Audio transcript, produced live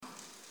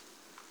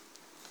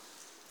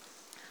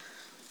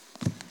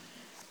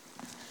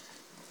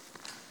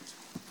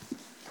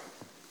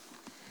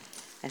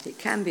and it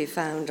can be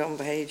found on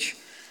page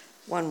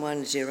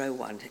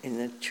 1101 in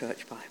the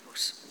Church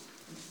Bibles.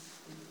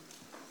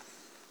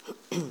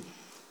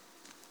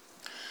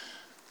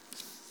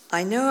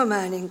 I know a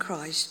man in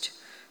Christ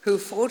who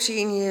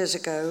 14 years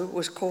ago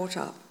was caught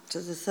up to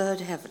the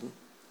third heaven.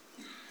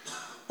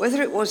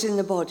 Whether it was in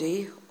the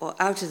body or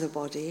out of the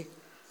body,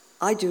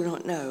 I do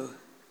not know.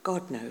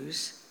 God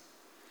knows.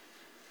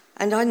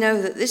 And I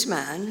know that this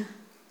man,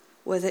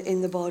 whether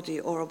in the body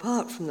or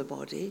apart from the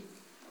body,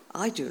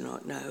 I do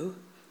not know,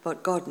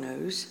 but God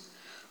knows,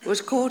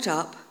 was caught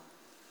up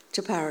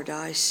to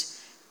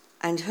paradise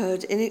and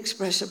heard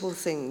inexpressible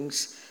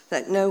things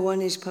that no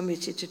one is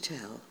permitted to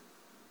tell.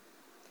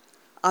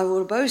 I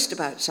will boast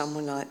about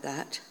someone like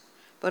that,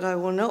 but I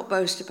will not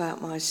boast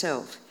about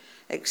myself,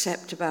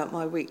 except about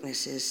my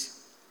weaknesses.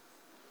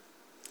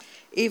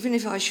 Even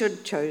if I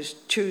should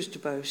choose to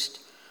boast,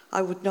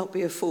 I would not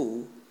be a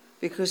fool,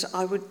 because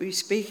I would be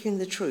speaking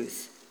the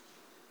truth.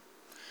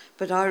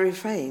 But I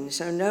refrain,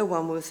 so no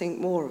one will think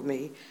more of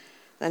me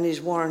than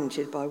is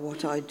warranted by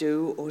what I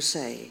do or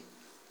say.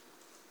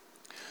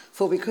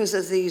 For because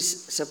of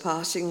these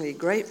surpassingly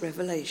great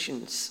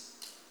revelations,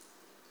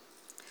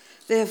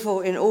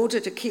 therefore, in order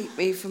to keep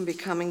me from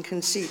becoming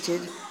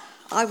conceited,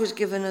 I was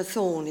given a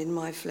thorn in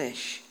my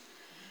flesh,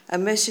 a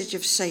message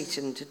of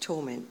Satan to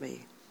torment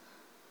me.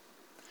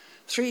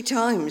 3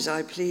 times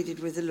I pleaded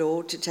with the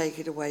Lord to take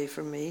it away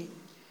from me,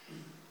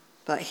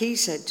 but he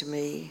said to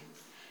me,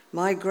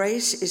 "My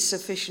grace is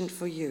sufficient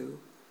for you,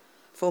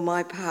 for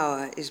my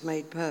power is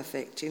made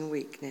perfect in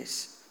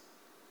weakness."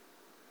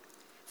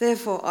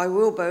 Therefore, I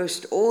will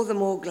boast all the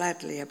more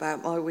gladly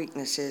about my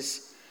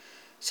weaknesses,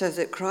 so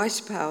that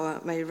Christ's power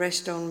may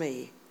rest on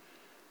me.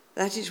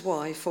 That is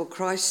why, for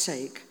Christ's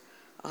sake,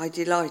 I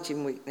delight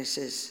in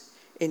weaknesses,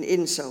 in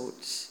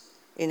insults,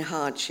 in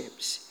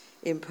hardships,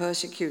 in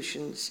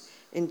persecutions,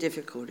 in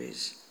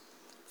difficulties.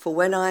 For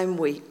when I am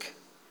weak,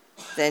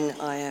 then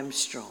I am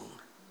strong.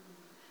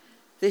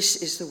 This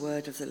is the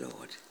word of the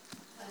Lord.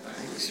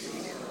 Thanks be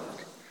to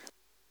God.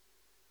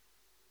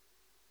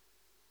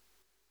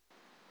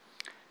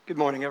 Good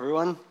morning,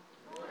 everyone.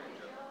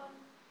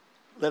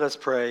 Let us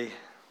pray.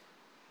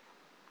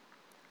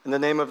 In the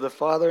name of the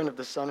Father, and of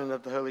the Son, and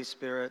of the Holy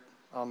Spirit,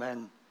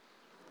 amen.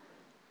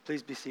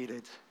 Please be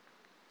seated.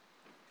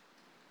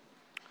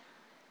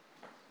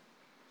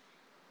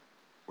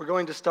 We're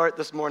going to start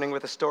this morning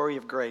with a story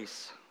of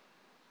grace.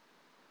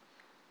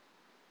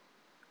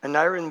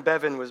 Aneurin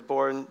Bevan was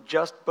born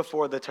just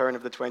before the turn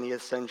of the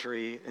 20th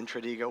century in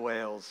Tredegar,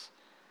 Wales,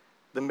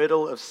 the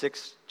middle of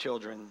 6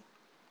 children.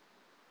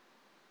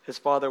 His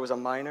father was a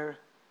miner.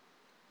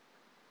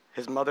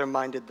 His mother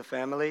minded the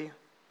family.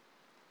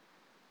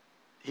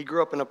 He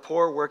grew up in a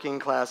poor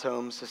working-class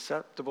home,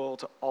 susceptible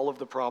to all of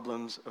the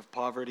problems of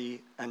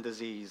poverty and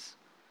disease.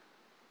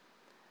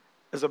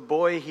 As a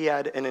boy, he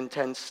had an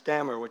intense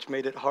stammer, which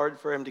made it hard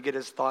for him to get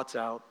his thoughts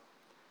out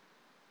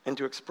and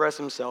to express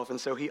himself,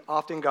 and so he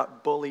often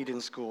got bullied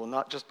in school,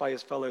 not just by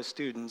his fellow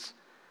students,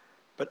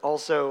 but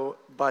also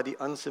by the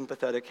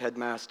unsympathetic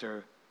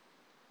headmaster,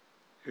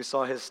 who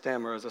saw his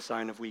stammer as a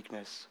sign of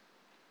weakness.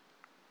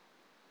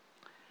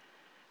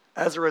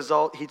 As a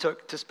result, he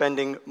took to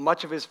spending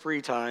much of his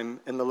free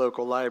time in the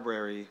local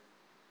library.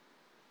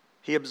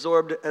 He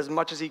absorbed as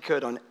much as he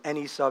could on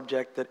any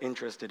subject that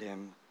interested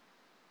him.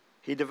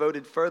 He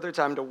devoted further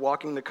time to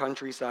walking the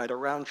countryside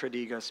around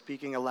Tredegar,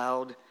 speaking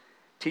aloud,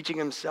 teaching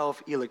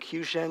himself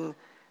elocution,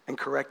 and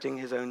correcting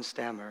his own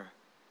stammer.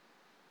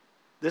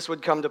 This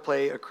would come to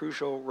play a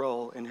crucial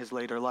role in his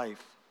later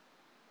life.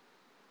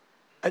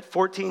 At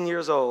 14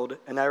 years old,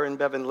 Aneurin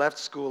Bevan left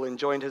school and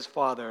joined his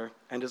father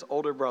and his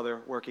older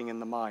brother working in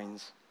the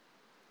mines.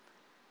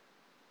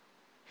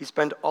 He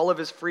spent all of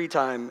his free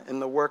time in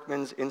the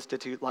Workmen's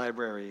Institute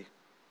library.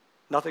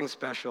 Nothing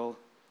special,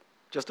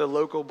 just a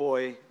local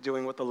boy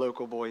doing what the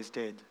local boys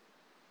did.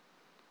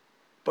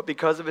 But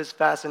because of his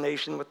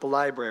fascination with the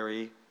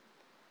library,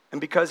 and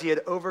because he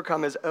had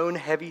overcome his own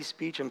heavy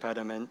speech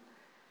impediment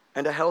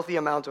and a healthy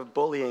amount of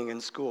bullying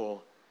in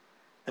school,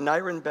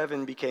 Aneurin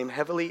Bevan became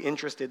heavily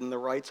interested in the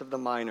rights of the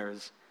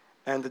miners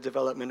and the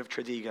development of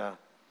Tredegar,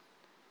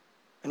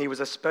 and he was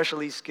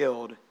especially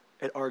skilled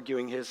at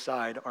arguing his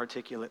side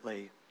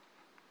articulately.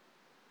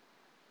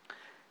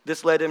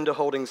 This led him to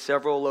holding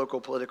several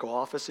local political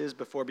offices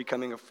before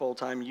becoming a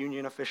full-time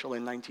union official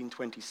in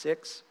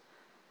 1926,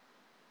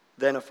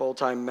 then a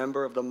full-time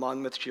member of the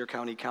Monmouthshire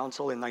County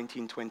Council in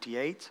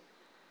 1928,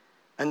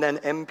 and then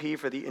MP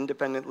for the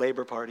Independent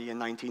Labour Party in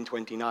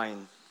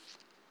 1929.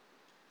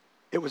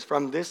 It was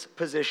from this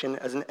position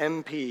as an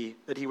MP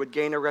that he would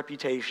gain a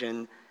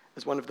reputation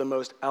as one of the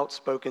most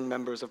outspoken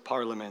members of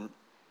Parliament,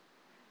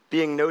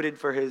 being noted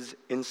for his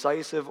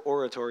incisive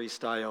oratory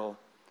style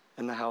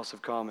in the House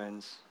of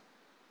Commons.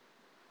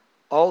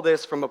 All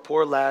this from a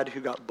poor lad who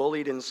got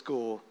bullied in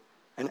school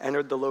and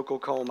entered the local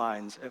coal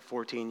mines at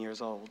 14 years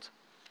old.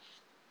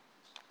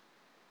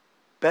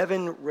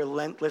 Bevan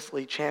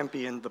relentlessly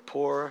championed the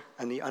poor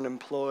and the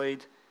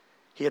unemployed.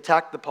 He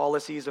attacked the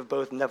policies of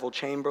both Neville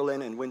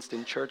Chamberlain and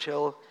Winston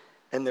Churchill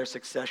in their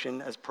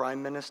succession as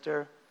Prime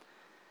Minister.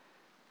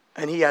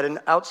 And he had an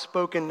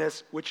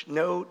outspokenness which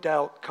no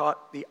doubt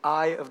caught the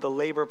eye of the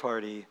Labor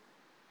Party.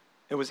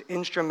 It was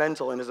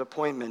instrumental in his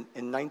appointment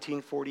in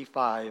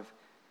 1945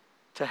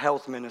 to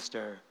health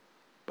minister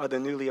by the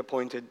newly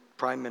appointed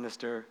Prime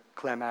Minister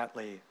Clem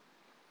Attlee.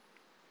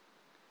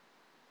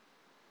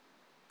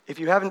 If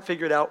you haven't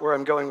figured out where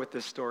I'm going with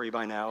this story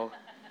by now,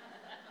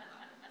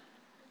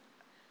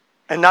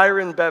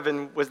 Aneurin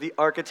Bevan was the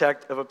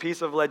architect of a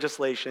piece of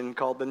legislation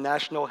called the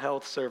National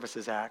Health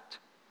Services Act.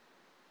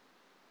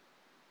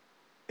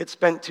 It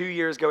spent 2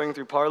 years going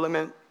through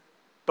Parliament,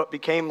 but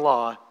became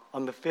law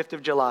on the 5th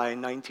of July,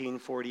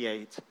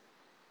 1948.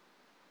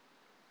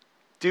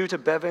 Due to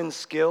Bevan's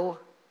skill,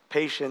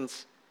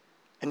 patience,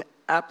 and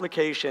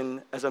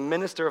application as a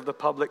minister of the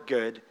public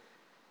good,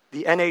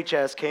 the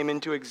NHS came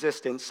into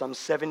existence some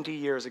 70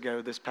 years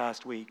ago this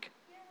past week.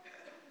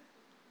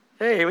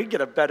 Hey, we get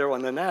a better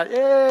one than that.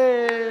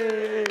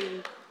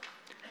 Yay!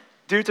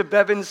 Due to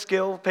Bevan's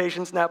skill,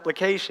 patience, and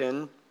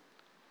application,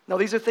 now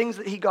these are things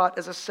that he got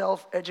as a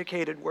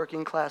self-educated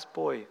working-class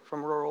boy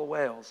from rural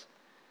Wales.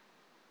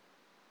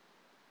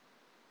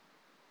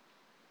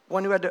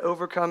 One who had to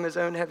overcome his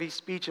own heavy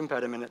speech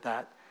impediment at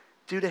that.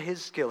 Due to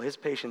his skill, his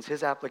patience,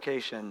 his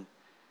application,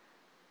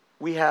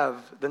 we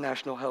have the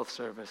National Health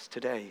Service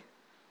today.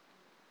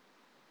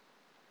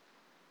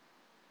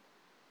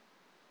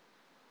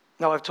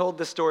 Now, I've told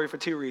this story for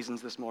 2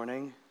 reasons this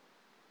morning.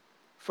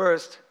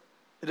 First,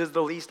 it is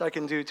the least I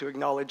can do to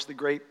acknowledge the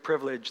great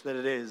privilege that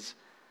it is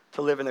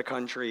to live in a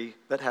country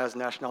that has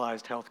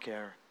nationalized health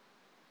care.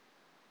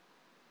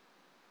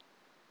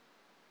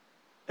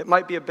 It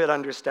might be a bit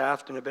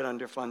understaffed and a bit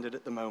underfunded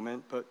at the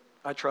moment, but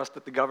I trust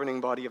that the governing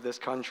body of this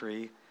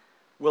country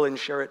will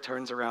ensure it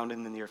turns around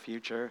in the near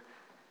future,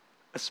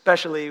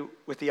 especially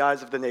with the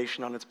eyes of the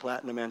nation on its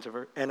platinum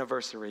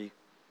anniversary.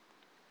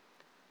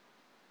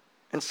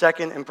 And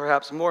second, and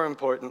perhaps more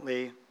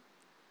importantly,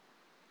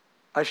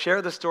 I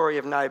share the story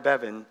of Nye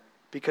Bevan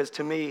because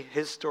to me,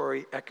 his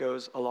story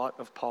echoes a lot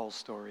of Paul's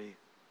story.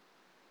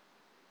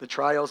 The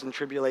trials and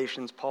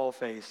tribulations Paul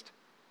faced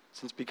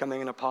since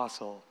becoming an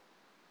apostle,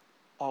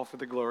 all for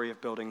the glory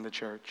of building the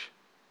church.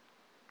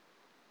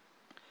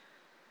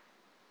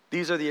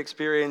 These are the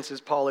experiences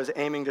Paul is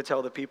aiming to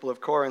tell the people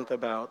of Corinth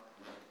about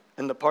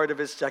in the part of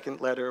his second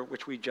letter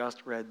which we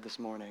just read this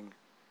morning.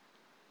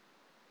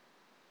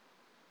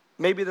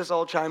 Maybe this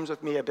all chimes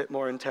with me a bit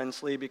more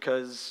intensely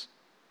because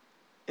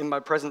in my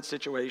present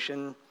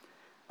situation,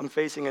 I'm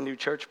facing a new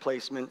church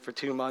placement for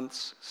 2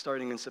 months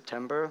starting in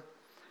September,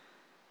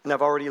 and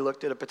I've already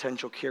looked at a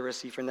potential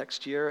curacy for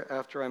next year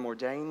after I'm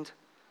ordained.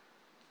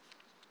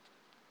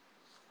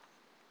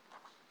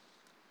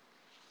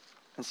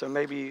 And so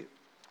maybe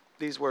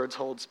these words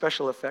hold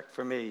special effect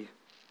for me,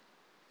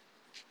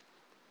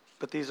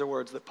 but these are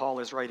words that Paul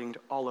is writing to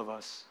all of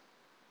us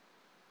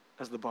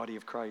as the body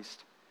of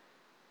Christ.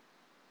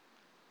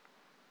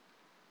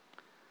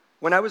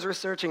 When I was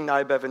researching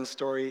Nye Bevan's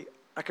story,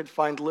 I could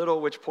find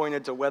little which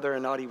pointed to whether or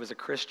not he was a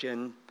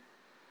Christian,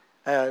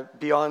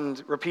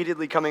 beyond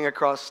repeatedly coming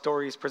across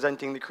stories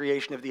presenting the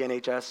creation of the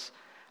NHS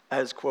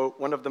as, quote,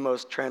 one of the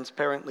most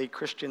transparently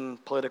Christian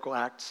political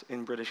acts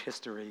in British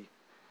history.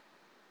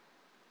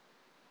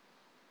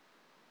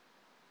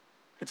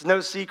 It's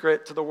no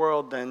secret to the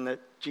world, then, that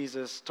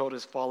Jesus told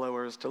his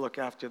followers to look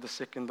after the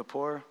sick and the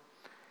poor.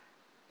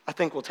 I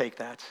think we'll take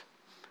that.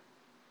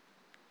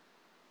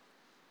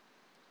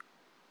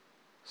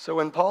 So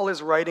when Paul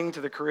is writing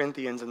to the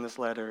Corinthians in this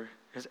letter,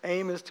 his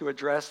aim is to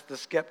address the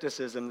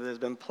skepticism that has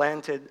been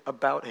planted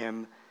about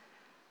him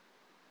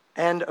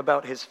and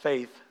about his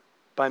faith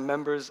by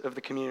members of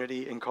the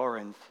community in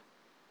Corinth.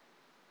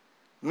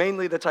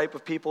 Mainly the type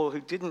of people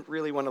who didn't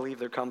really want to leave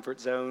their comfort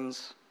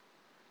zones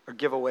or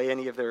give away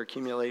any of their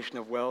accumulation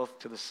of wealth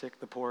to the sick,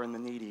 the poor, and the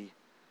needy.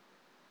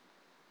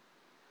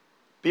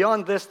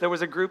 Beyond this, there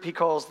was a group he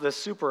calls the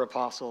super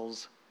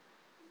apostles,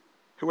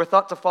 who were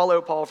thought to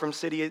follow Paul from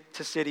city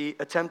to city,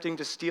 attempting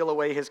to steal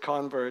away his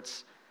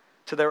converts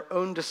to their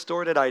own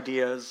distorted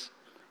ideas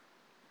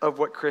of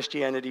what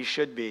Christianity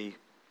should be.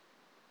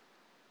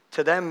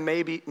 To them,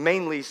 maybe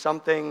mainly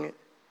something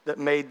that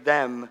made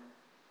them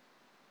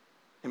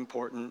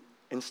important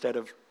instead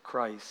of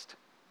Christ.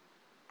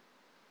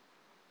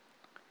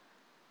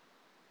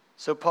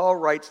 So Paul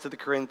writes to the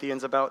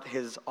Corinthians about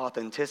his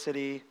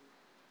authenticity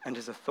and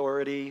his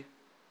authority,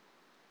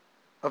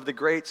 of the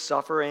great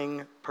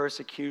suffering,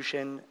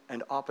 persecution,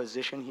 and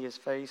opposition he has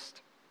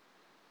faced,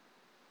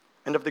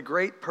 and of the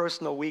great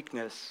personal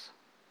weakness,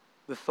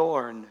 the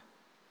thorn.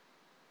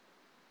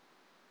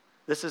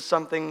 This is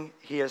something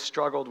he has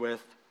struggled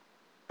with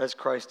as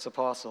Christ's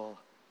apostle.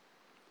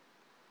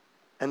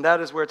 And that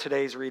is where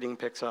today's reading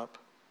picks up.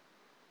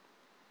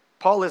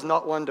 Paul is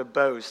not one to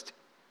boast.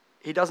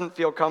 He doesn't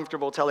feel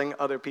comfortable telling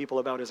other people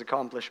about his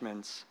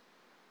accomplishments,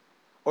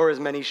 or his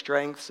many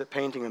strengths at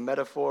painting a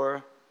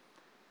metaphor,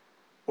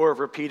 or of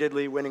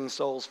repeatedly winning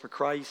souls for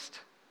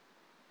Christ,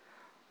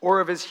 or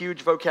of his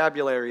huge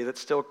vocabulary that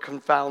still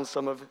confounds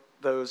some of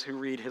those who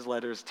read his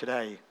letters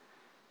today.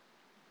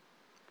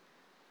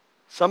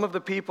 Some of the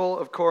people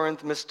of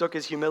Corinth mistook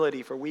his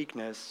humility for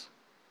weakness,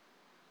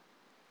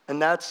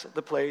 And that's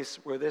the place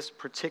where this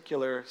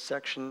particular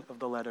section of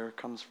the letter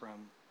comes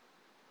from.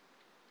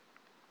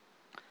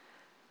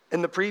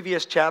 In the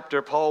previous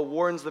chapter, Paul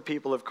warns the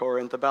people of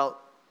Corinth about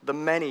the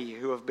many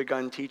who have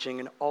begun teaching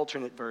an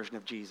alternate version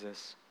of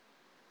Jesus,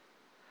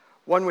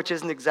 one which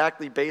isn't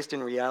exactly based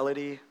in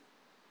reality,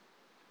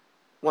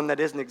 one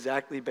that isn't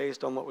exactly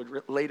based on what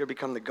would later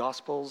become the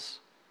Gospels.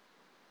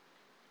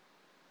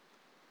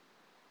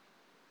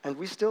 And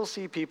we still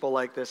see people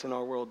like this in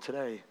our world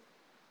today.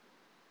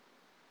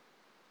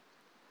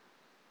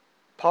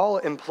 Paul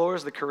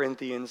implores the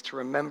Corinthians to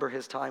remember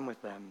his time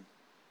with them,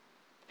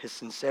 his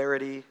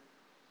sincerity,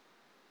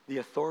 the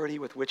authority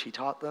with which he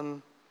taught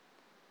them,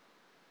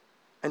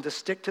 and to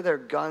stick to their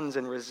guns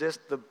and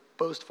resist the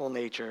boastful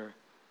nature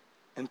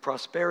and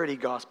prosperity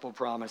gospel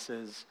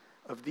promises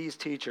of these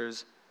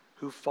teachers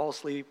who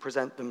falsely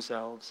present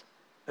themselves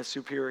as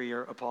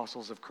superior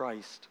apostles of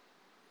Christ.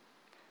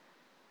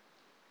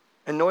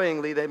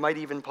 Annoyingly, they might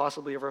even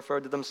possibly have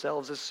referred to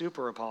themselves as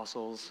super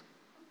apostles.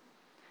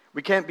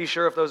 We can't be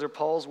sure if those are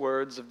Paul's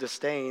words of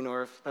disdain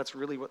or if that's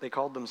really what they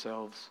called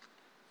themselves.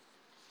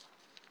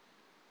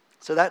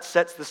 So that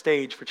sets the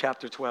stage for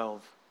chapter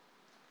 12.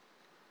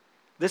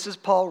 This is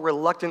Paul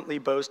reluctantly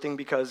boasting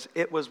because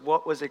it was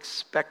what was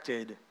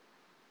expected.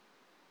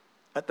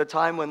 At the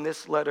time when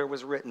this letter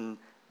was written,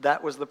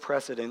 that was the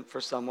precedent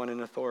for someone in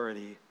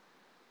authority.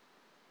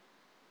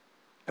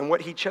 And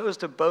what he chose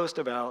to boast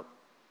about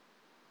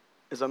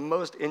is a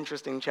most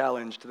interesting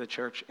challenge to the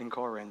church in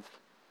Corinth.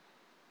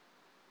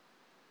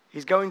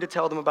 He's going to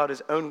tell them about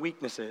his own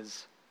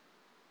weaknesses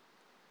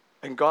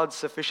and God's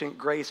sufficient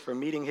grace for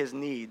meeting his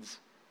needs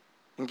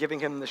and giving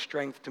him the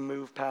strength to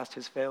move past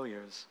his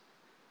failures.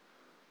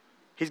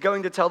 He's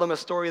going to tell them a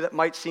story that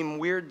might seem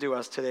weird to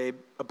us today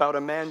about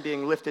a man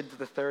being lifted to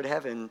the third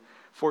heaven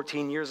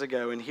 14 years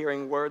ago and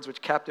hearing words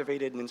which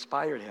captivated and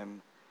inspired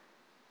him.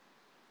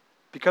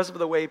 Because of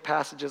the way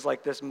passages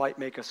like this might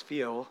make us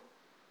feel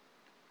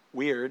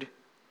weird,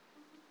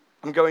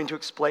 I'm going to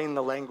explain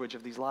the language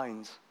of these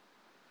lines.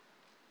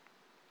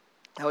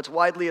 Now, it's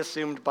widely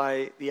assumed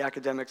by the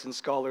academics and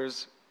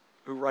scholars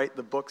who write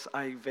the books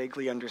I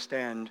vaguely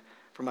understand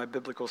for my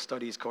biblical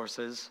studies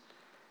courses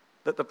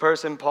that the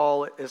person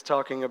Paul is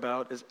talking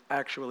about is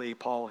actually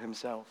Paul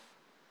himself.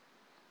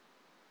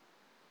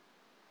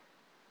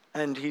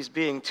 And he's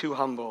being too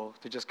humble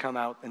to just come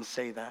out and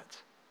say that.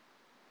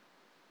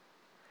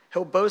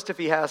 He'll boast if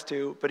he has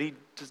to, but he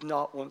does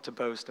not want to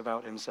boast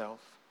about himself.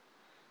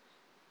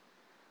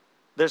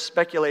 There's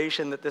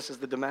speculation that this is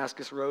the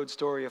Damascus Road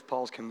story of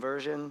Paul's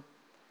conversion.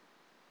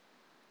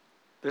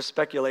 There's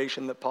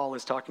speculation that Paul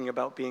is talking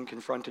about being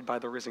confronted by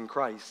the risen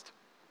Christ.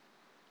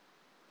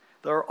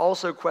 There are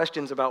also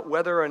questions about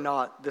whether or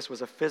not this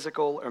was a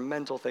physical or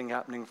mental thing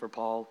happening for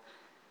Paul,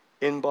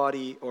 in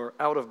body or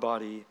out of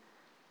body.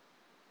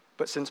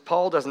 But since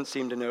Paul doesn't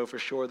seem to know for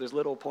sure, there's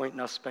little point in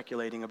us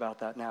speculating about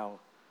that now.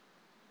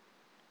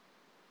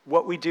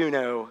 What we do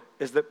know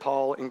is that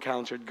Paul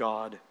encountered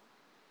God.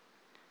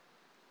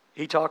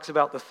 He talks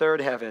about the third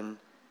heaven.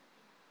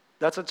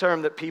 That's a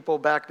term that people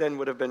back then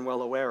would have been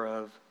well aware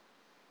of.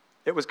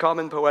 It was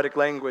common poetic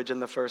language in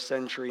the first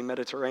century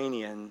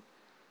Mediterranean,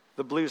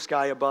 the blue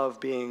sky above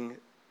being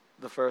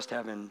the first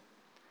heaven,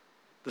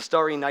 the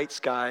starry night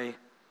sky,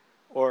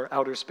 or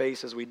outer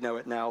space as we'd know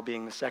it now,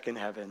 being the second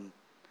heaven,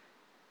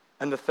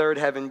 and the third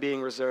heaven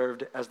being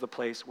reserved as the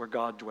place where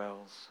God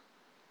dwells.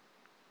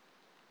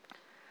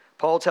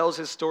 Paul tells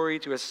his story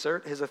to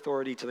assert his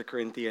authority to the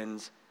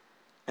Corinthians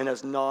in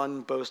as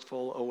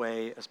non-boastful a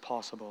way as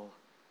possible.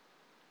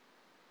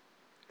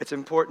 It's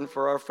important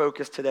for our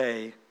focus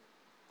today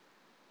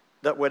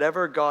that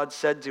whatever God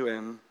said to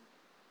him,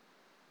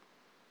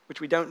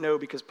 which we don't know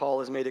because Paul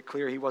has made it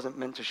clear he wasn't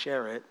meant to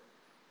share it,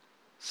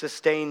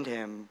 sustained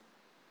him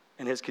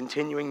in his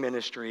continuing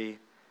ministry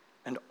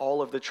and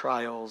all of the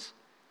trials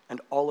and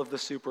all of the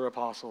super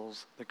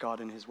apostles that got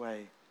in his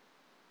way.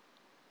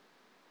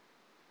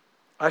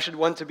 I should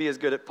want to be as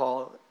good as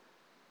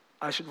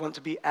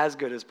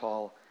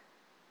Paul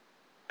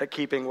at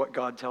keeping what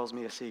God tells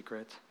me a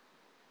secret.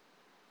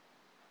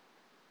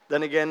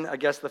 Then again, I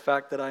guess the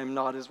fact that I am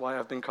not is why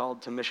I've been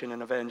called to mission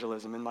and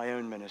evangelism in my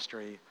own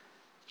ministry.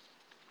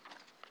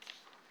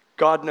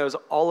 God knows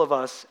all of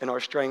us in our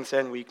strengths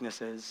and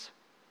weaknesses,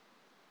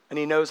 and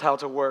he knows how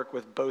to work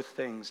with both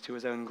things to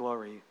his own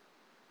glory.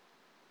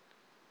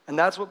 And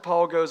that's what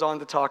Paul goes on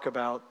to talk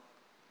about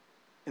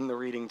in the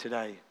reading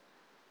today.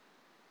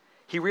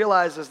 He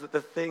realizes that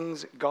the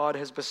things God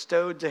has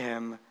bestowed to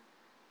him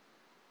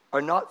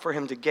are not for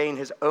him to gain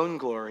his own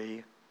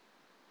glory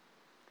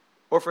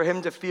or for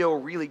him to feel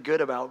really good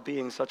about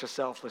being such a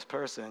selfless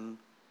person.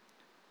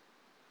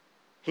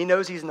 He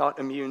knows he's not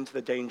immune to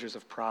the dangers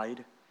of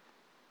pride.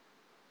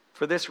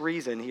 For this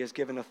reason, he is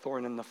given a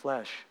thorn in the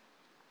flesh.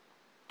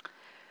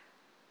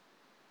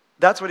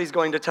 That's what he's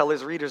going to tell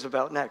his readers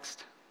about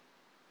next.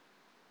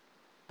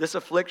 This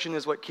affliction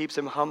is what keeps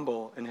him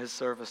humble in his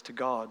service to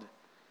God.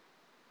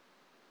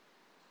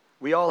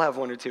 We all have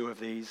one or two of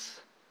these,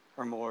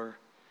 or more.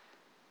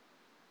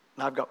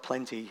 And I've got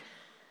plenty.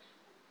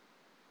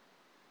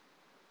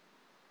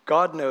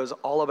 God knows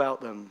all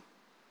about them.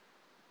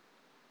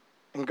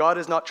 And God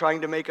is not trying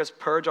to make us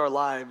purge our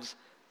lives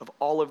of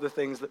all of the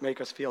things that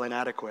make us feel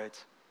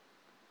inadequate.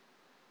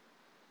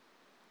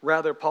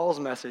 Rather, Paul's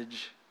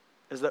message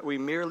is that we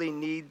merely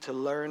need to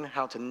learn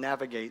how to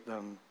navigate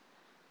them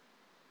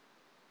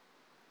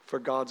for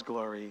God's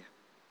glory.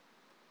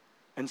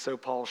 And so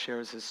Paul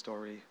shares his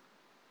story.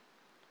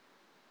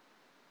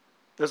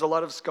 There's a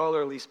lot of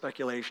scholarly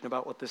speculation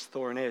about what this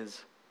thorn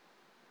is.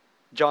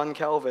 John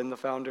Calvin, the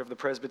founder of the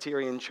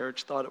Presbyterian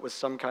Church, thought it was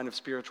some kind of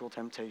spiritual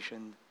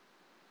temptation.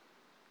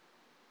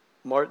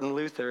 Martin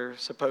Luther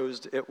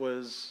supposed it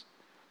was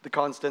the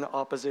constant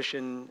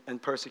opposition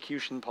and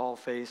persecution Paul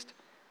faced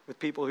with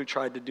people who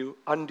tried to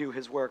undo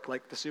his work,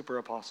 like the super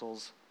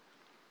apostles.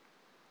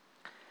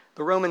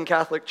 The Roman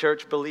Catholic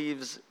Church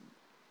believes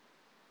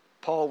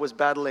Paul was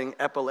battling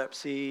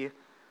epilepsy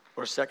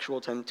or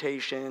sexual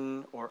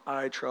temptation or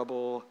eye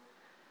trouble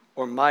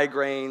or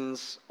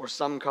migraines or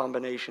some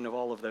combination of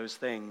all of those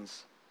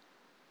things.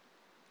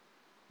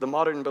 The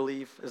modern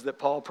belief is that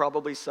Paul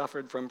probably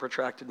suffered from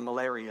protracted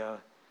malaria,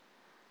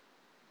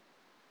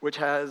 which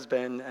has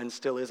been and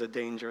still is a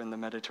danger in the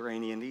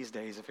Mediterranean these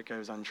days if it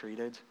goes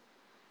untreated.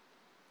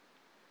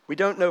 We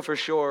don't know for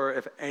sure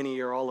if any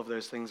or all of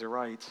those things are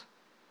right.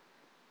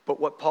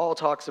 But what Paul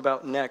talks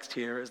about next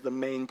here is the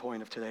main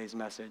point of today's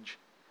message.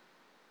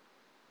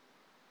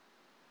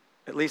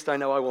 At least I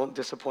know I won't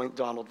disappoint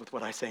Donald with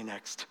what I say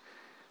next.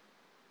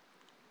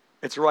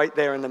 It's right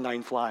there in the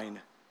 9th line.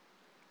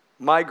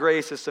 My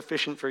grace is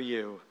sufficient for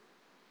you,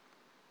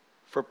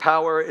 for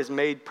power is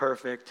made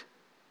perfect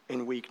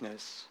in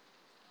weakness.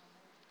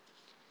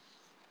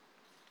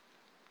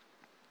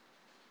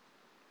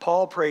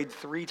 Paul prayed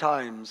 3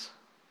 times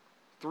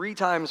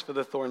for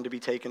the thorn to be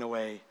taken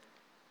away.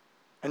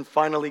 And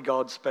finally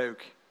God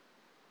spoke.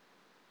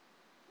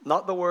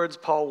 Not the words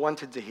Paul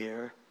wanted to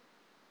hear,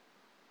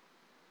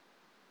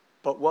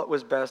 but what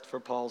was best for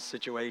Paul's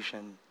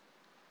situation.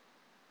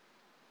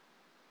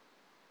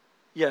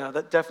 Yeah,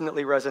 that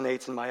definitely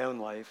resonates in my own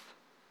life.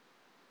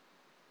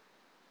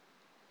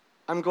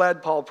 I'm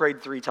glad Paul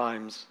prayed 3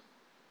 times,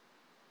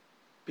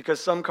 because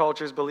some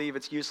cultures believe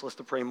it's useless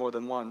to pray more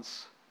than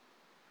once.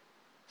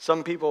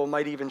 Some people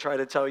might even try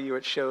to tell you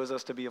it shows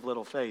us to be of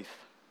little faith.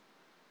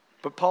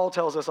 But Paul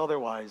tells us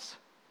otherwise.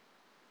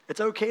 It's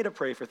okay to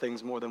pray for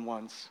things more than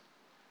once.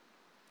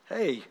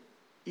 Hey,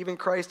 even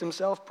Christ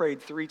himself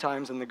prayed 3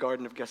 times in the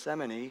Garden of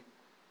Gethsemane.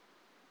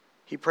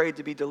 He prayed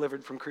to be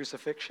delivered from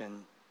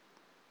crucifixion.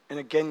 And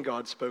again,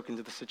 God spoke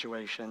into the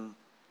situation.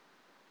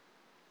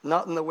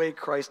 Not in the way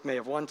Christ may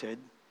have wanted,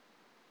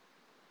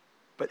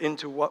 but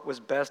into what was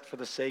best for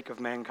the sake of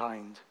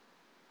mankind.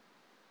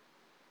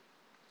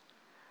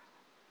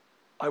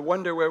 I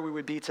wonder where we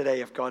would be today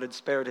if God had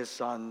spared his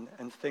son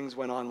and things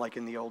went on like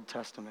in the Old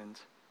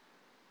Testament.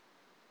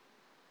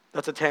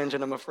 That's a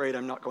tangent I'm afraid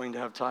I'm not going to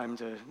have time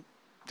to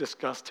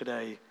discuss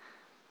today.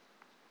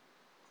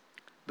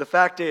 The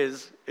fact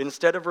is,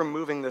 instead of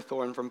removing the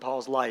thorn from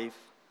Paul's life,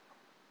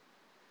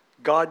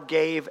 God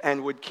gave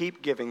and would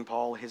keep giving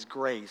Paul his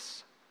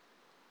grace.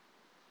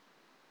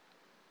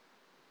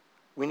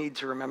 We need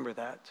to remember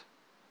that.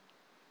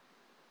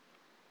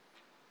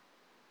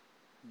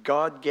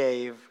 God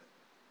gave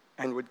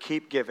and would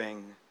keep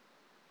giving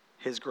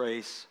his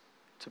grace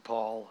to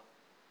Paul.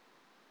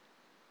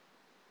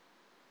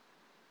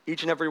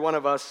 Each and every one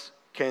of us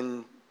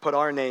can put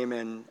our name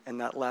in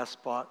that last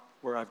spot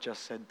where I've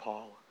just said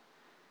Paul.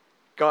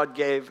 God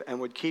gave and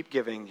would keep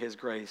giving his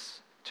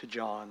grace to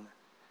John.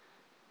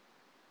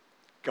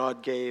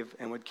 God gave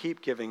and would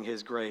keep giving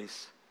his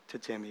grace to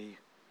Timmy.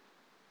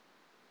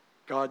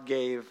 God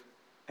gave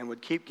and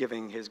would keep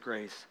giving his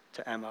grace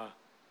to Emma.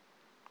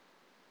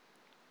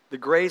 The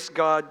grace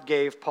God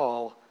gave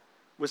Paul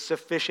was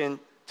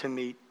sufficient to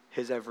meet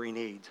his every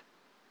need.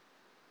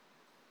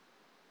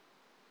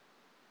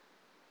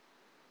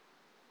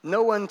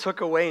 No one took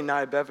away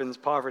Nye Bevan's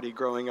poverty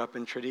growing up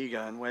in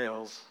Tredegar in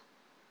Wales.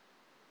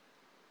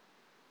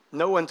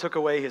 No one took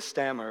away his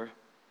stammer.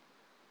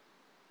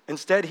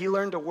 Instead, he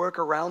learned to work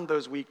around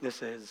those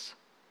weaknesses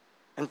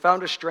and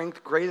found a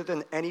strength greater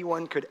than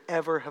anyone could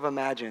ever have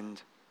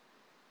imagined.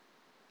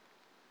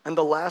 And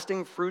the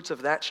lasting fruits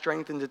of that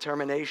strength and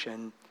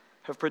determination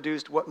have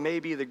produced what may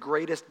be the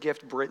greatest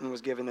gift Britain was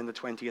given in the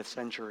 20th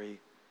century.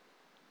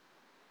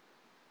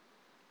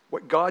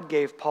 What God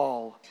gave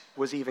Paul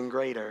was even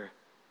greater.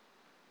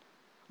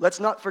 Let's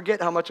not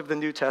forget how much of the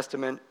New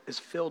Testament is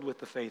filled with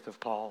the faith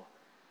of Paul.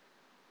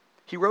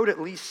 He wrote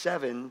at least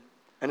 7,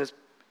 and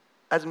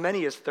as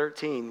many as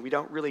 13. We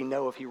don't really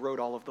know if he wrote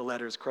all of the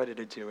letters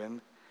credited to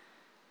him.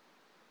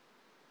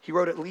 He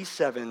wrote at least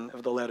 7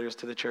 of the letters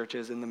to the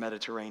churches in the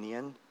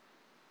Mediterranean.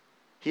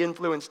 He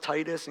influenced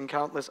Titus and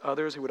countless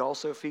others who would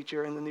also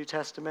feature in the New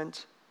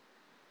Testament.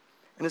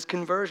 And his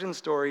conversion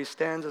story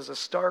stands as a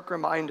stark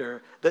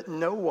reminder that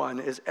no one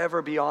is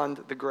ever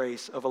beyond the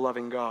grace of a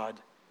loving God.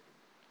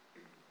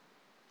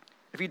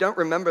 If you don't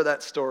remember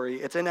that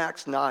story, it's in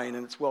Acts 9,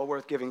 and it's well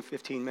worth giving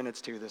 15 minutes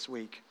to this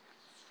week.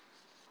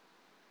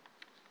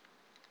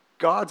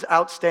 God's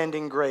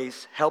outstanding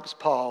grace helps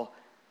Paul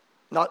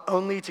not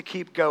only to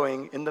keep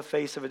going in the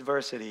face of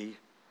adversity,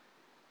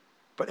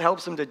 but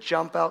helps him to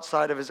jump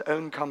outside of his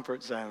own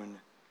comfort zone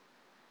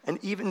and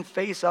even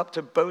face up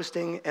to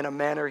boasting in a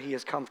manner he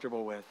is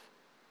comfortable with.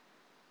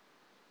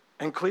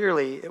 And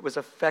clearly, it was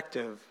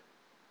effective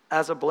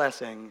as a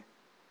blessing,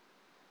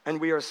 and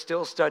we are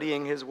still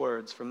studying his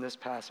words from this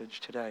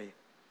passage today.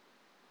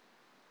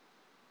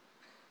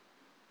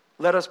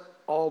 Let us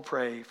all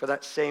pray for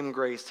that same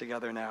grace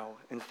together now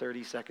in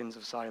 30 seconds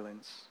of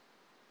silence.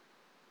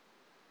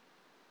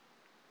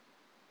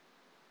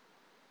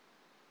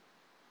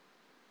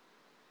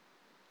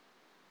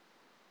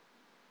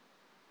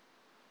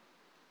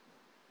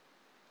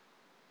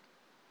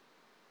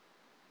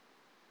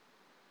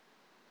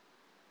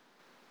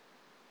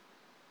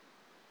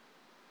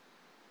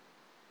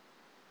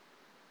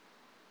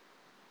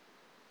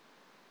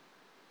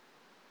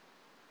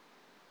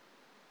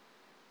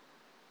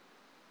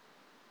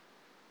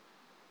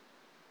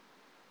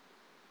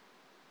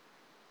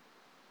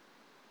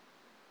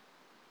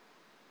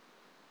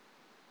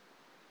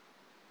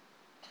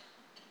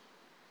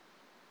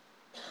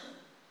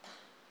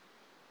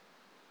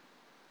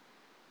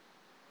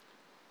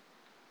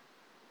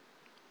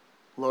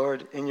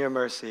 Lord, in your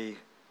mercy,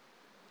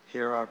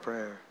 hear our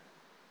prayer.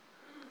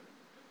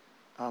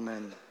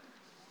 Amen.